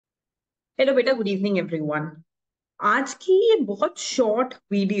Hello बेटा, good evening everyone. आज की ये बहुत short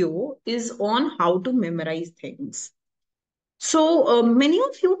video is on how to memorise things. So many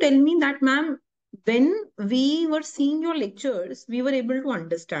of you tell me that, ma'am, when we were seeing your lectures, we were able to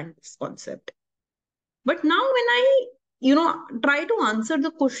understand this concept. But now when I try to answer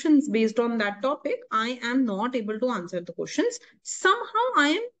the questions based on that topic, I am not able to answer the questions. Somehow I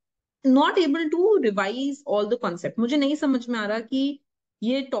am not able to revise all the concept. मुझे नहीं समझ में आ रहा कि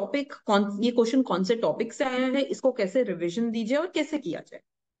ये topic ये question कौन से टॉपिक से आया है, इसको कैसे रिवीजन दीजिए और कैसे किया जाए.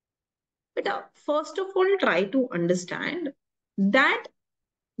 बेटा, first of all try to understand that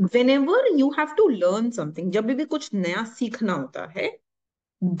whenever you have to learn something, जब भी कुछ नया सीखना होता है,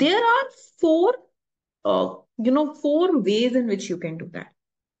 there are four ways in which you can do that.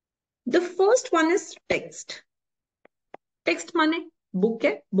 The first one is text. Text माने बुक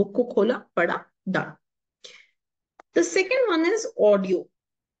है, बुक को खोला, पढ़ा, done. The second one is audio,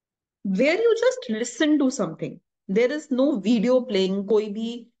 where you just listen to something. There is no video playing. कोई भी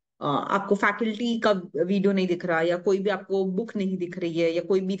आपको faculty का video नहीं दिख रहा, या कोई भी आपको बुक नहीं दिख रही है, या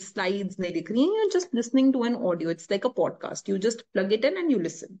कोई भी स्लाइड्स नहीं दिख रही है. You're just listening to an audio. It's like a podcast. You just plug it in and you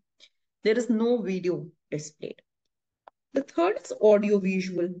listen. There is no video displayed. The third is audio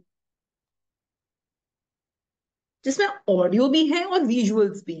visual, जिसमें ऑडियो भी है और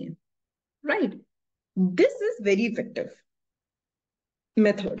विजुअल्स भी हैं. Right. This is very effective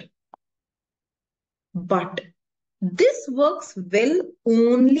method. But this works well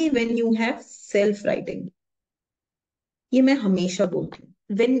only when you have self-writing. ये मैं हमेशा बोलती हूँ.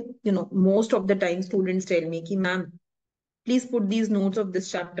 When most of the time students tell me कि ma'am, please put these notes of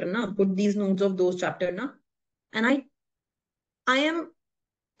this chapter na, put these notes of those chapter na, and I am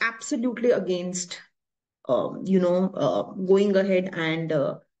absolutely against going ahead and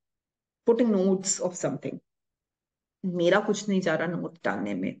putting notes of something. मेरा कुछ नहीं जा रहा note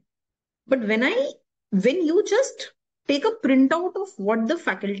डालने में. But when you just take a printout of what the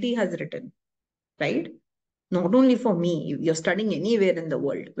faculty has written, right? Not only for me, you're studying anywhere in the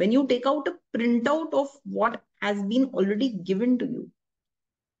world. When you take out a printout of what has been already given to you,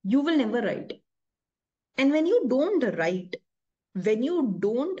 you will never write. And when you don't write, when you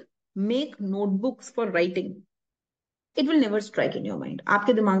don't make notebooks for writing, it will never strike in your mind.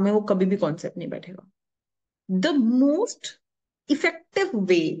 आपके दिमाग में वो कभी भी concept नहीं बैठेगा. The most effective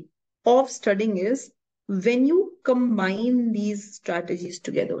way of studying is when you combine these strategies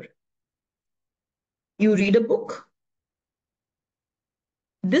together. You read a book.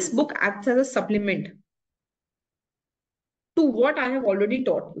 This book acts as a supplement to what I have already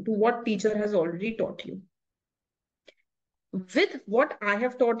taught you, to what teacher has already taught you. With what I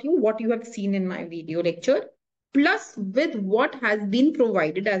have taught you, what you have seen in my video lecture, plus with what has been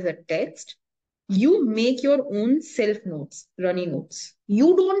provided as a text, you make your own self notes, runny notes.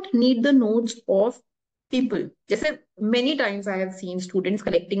 You don't need the notes of people. जैसे many times I have seen students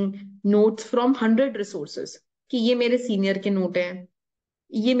collecting notes from 100 resources कि ये मेरे senior के note हैं,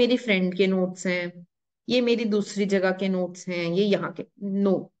 ये मेरी friend के notes हैं, ये मेरी दूसरी जगह के नोट्स हैं, ये यहाँ के.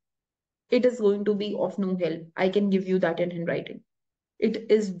 No, it is going to be of no help. I can give you that in handwriting.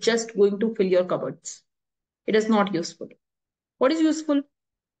 It is just going to fill your cupboards. It is not useful. What is useful?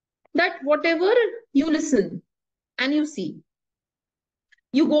 That whatever you listen and you see,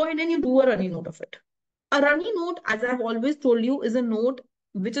 you go ahead and you do a runny note of it. A runny note, as I've always told you, is a note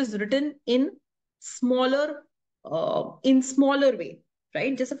which is written in smaller way,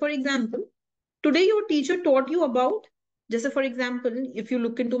 right? Just for example, today your teacher taught you about, just for example, if you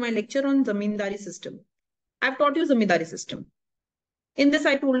look into my lecture on zamindari system, I've taught you zamindari system. In this,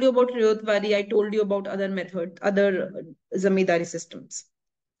 I told you about Ryotwari, I told you about other methods, other zamindari systems.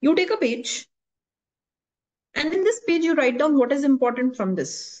 You take a page, and in this page, you write down what is important from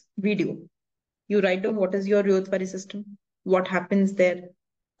this video. You write down what is your Ryotwari system, what happens there,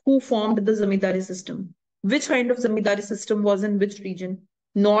 who formed the zamindari system, which kind of zamindari system was in which region,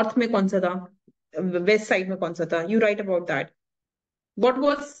 north mein kaun sa tha, west side mein kaun sa tha. You write about that. What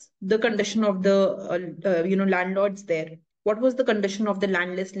was the condition of the landlords there? What was the condition of the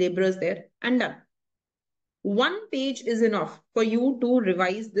landless laborers there? And done. One page is enough for you to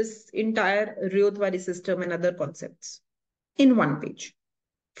revise this entire Ryotwari system and other concepts in one page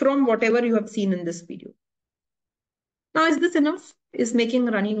from whatever you have seen in this video. Now, is this enough? Is making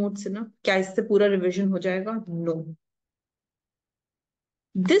runny notes enough? क्या इससे पूरा revision हो जाएगा? No.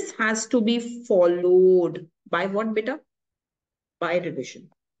 This has to be followed by what, beta? By revision.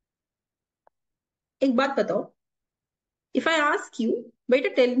 एक बात बताओ. If I ask you, beta,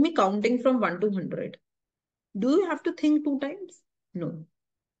 tell me counting from 1 to 100. Do you have to think 2 times? No.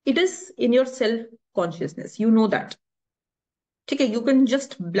 It is in your self-consciousness. You know that. ठीक है, you can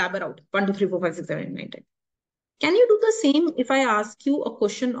just blabber out 1 2 3 4 5 6 7 8 9 10. Can you do the same if I ask you a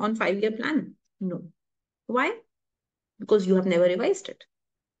question on 5-year plan? No. Why? Because you have never revised it.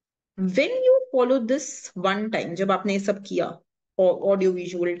 When you follow this one time, जब आपने ये सब किया, audio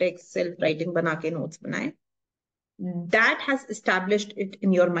visual text self writing बना के notes बनाए, that has established it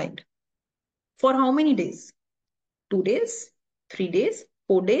in your mind for how many days? 2 days, 3 days,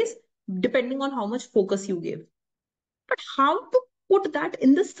 4 days, depending on how much focus you give. But how to put that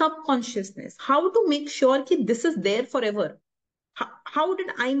in the subconsciousness? How to make sure that this is there forever? How did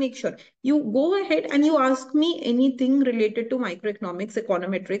I make sure? You go ahead and you ask me anything related to microeconomics,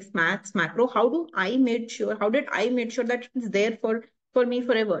 econometrics, maths, macro. How do I made sure? How did I made sure that it's there for me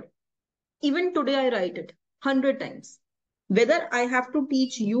forever? Even today, I write it 100 times. Whether I have to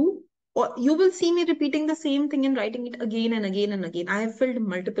teach you or you will see me repeating the same thing and writing it again and again and again. I have filled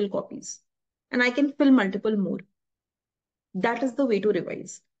multiple copies and I can fill multiple more. That is the way to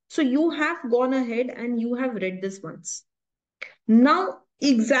revise. So you have gone ahead and you have read this once. Now,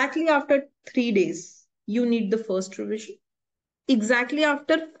 exactly after 3 days, you need the first revision. Exactly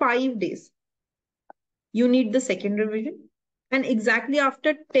after 5 days, you need the second revision. And exactly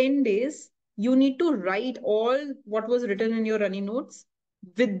after 10 days, you need to write all what was written in your running notes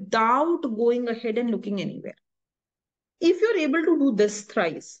without going ahead and looking anywhere. If you're able to do this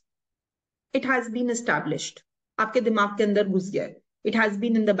thrice, it has been established. आपके दिमाग के अंदर घुस गया है. It has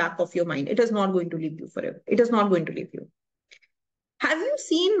been in the back of your mind. It is not going to leave you forever. It is not going to leave you. Have you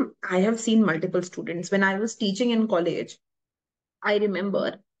seen? I have seen multiple students. When I was teaching in college, I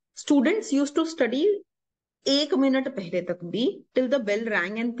remember students used to study 1 minute पहले तक भी till the bell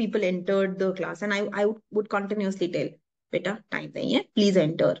rang and people entered the class. And I would continuously tell, beta, time nahi hai. Please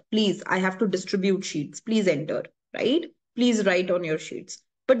enter. Please, I have to distribute sheets. Please enter. Right? Please write on your sheets.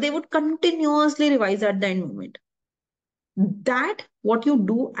 But they would continuously revise at the end moment. That what you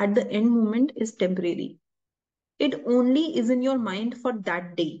do at the end moment is temporary. It only is in your mind for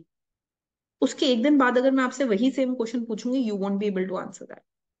that day. उसके एक दिन बाद अगर मैं आपसे वही same question पूछूंगी, you won't be able to answer that.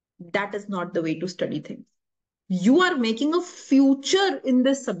 That is not the way to study things. You are making a future in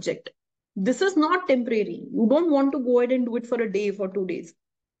this subject. This is not temporary. You don't want to go ahead and do it for a day, for 2 days.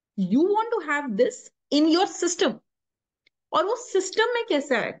 You want to have this in your system. और वो system में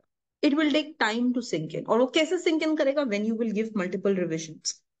कैसा है? It will take time to sink in. और वो कैसे sink in करेगा? When you will give multiple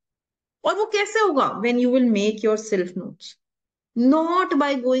revisions. और वो कैसे होगा? When you will make your self notes. Not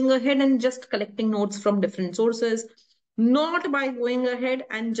by going ahead and just collecting notes from different sources, not by going ahead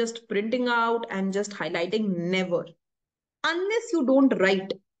and just printing out and just highlighting. Never. Unless you don't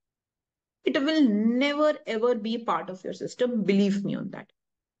write, it will never ever be part of your system. Believe me on that.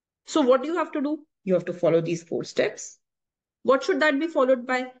 So what do you have to do? You have to follow these 4 steps. What should that be followed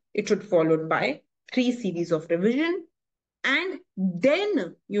by? It should be followed by 3 series of revision, and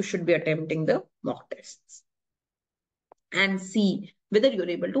then you should be attempting the mock tests and see whether you're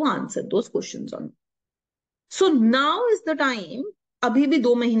able to answer those questions or not. So now is the time. अभी भी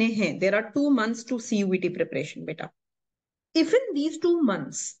 2 महीने हैं. There are 2 months to CUET preparation, beta. If in these 2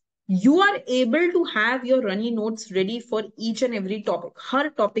 months you are able to have your runny notes ready for each and every topic,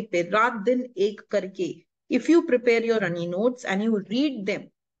 her topic पे रात दिन एक करके, if you prepare your runny notes and you read them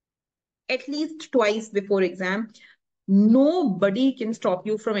at least twice before exam, nobody can stop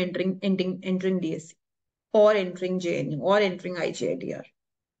you from entering DSC or entering JNU or entering IGIDR.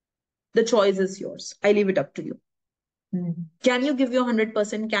 The choice is yours. I leave it up to you. Can you give your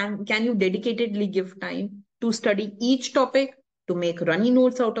 100%? Can you dedicatedly give time to study each topic, to make runny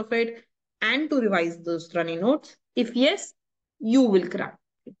notes out of it, and to revise those runny notes? If yes, you will crack.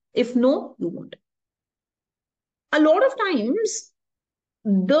 If no, you won't. A lot of times,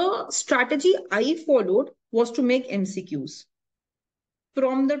 the strategy I followed was to make MCQs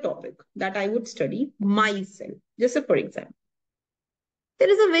from the topic that I would study myself. Just for example, there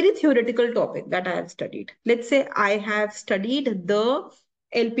is a very theoretical topic that I have studied. Let's say I have studied the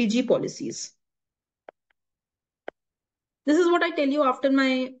LPG policies. This is what I tell you after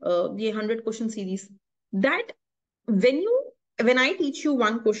my the 100 question series, that when I teach you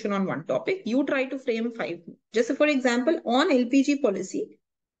one question on one topic, you try to frame 5. Just for example, on LPG policy,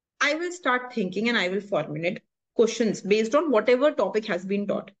 I will start thinking and I will formulate questions based on whatever topic has been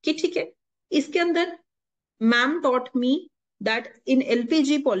taught. कि ठीक है, इसके अंदर ma'am taught me that in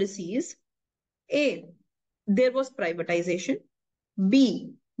LPG policies, A, there was privatization.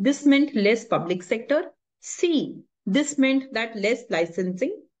 B, this meant less public sector. C, this meant that less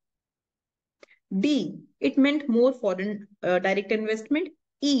licensing. D, it meant more foreign direct investment.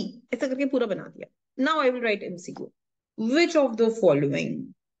 E, ऐसा करके पूरा बना दिया. Now I will write MCQ. Which of the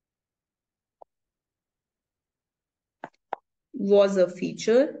following was a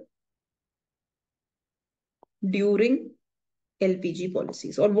feature during LPG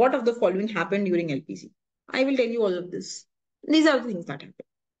policies? Or what of the following happened during LPG? I will tell you all of this. These are the things that happen.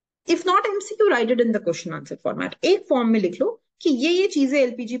 If not MCQ, write it in the question answer format. एक form में लिख लो कि ये चीजें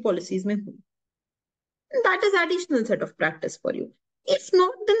LPG policies में हुई. That is additional set of practice for you. If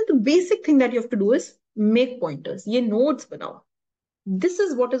not, then the basic thing that you have to do is make pointers. ये notes बनाओ. This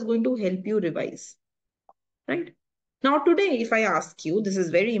is what is going to help you revise. Right? Now today, if I ask you, this is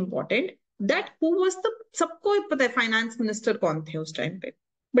very important, that who was the, सबको पता है finance minister कौन थे उस time पे.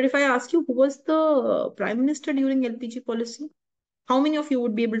 But if I ask you who was the prime minister during LPG policy, how many of you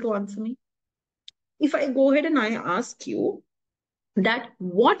would be able to answer me? If I go ahead and I ask you that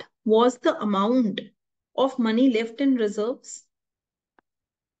what was the amount of money left in reserves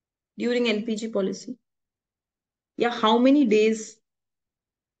during LPG policy? Yeah, how many days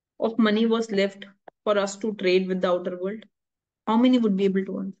of money was left for us to trade with the outer world? How many would be able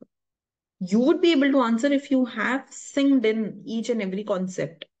to answer? You would be able to answer if you have synced in each and every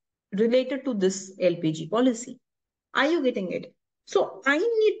concept related to this LPG policy. Are you getting it? So I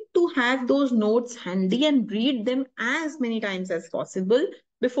need to have those notes handy and read them as many times as possible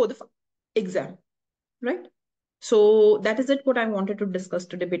before the exam, right? So that is it what I wanted to discuss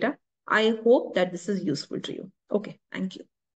today, beta. I hope that this is useful to you. Okay, thank you.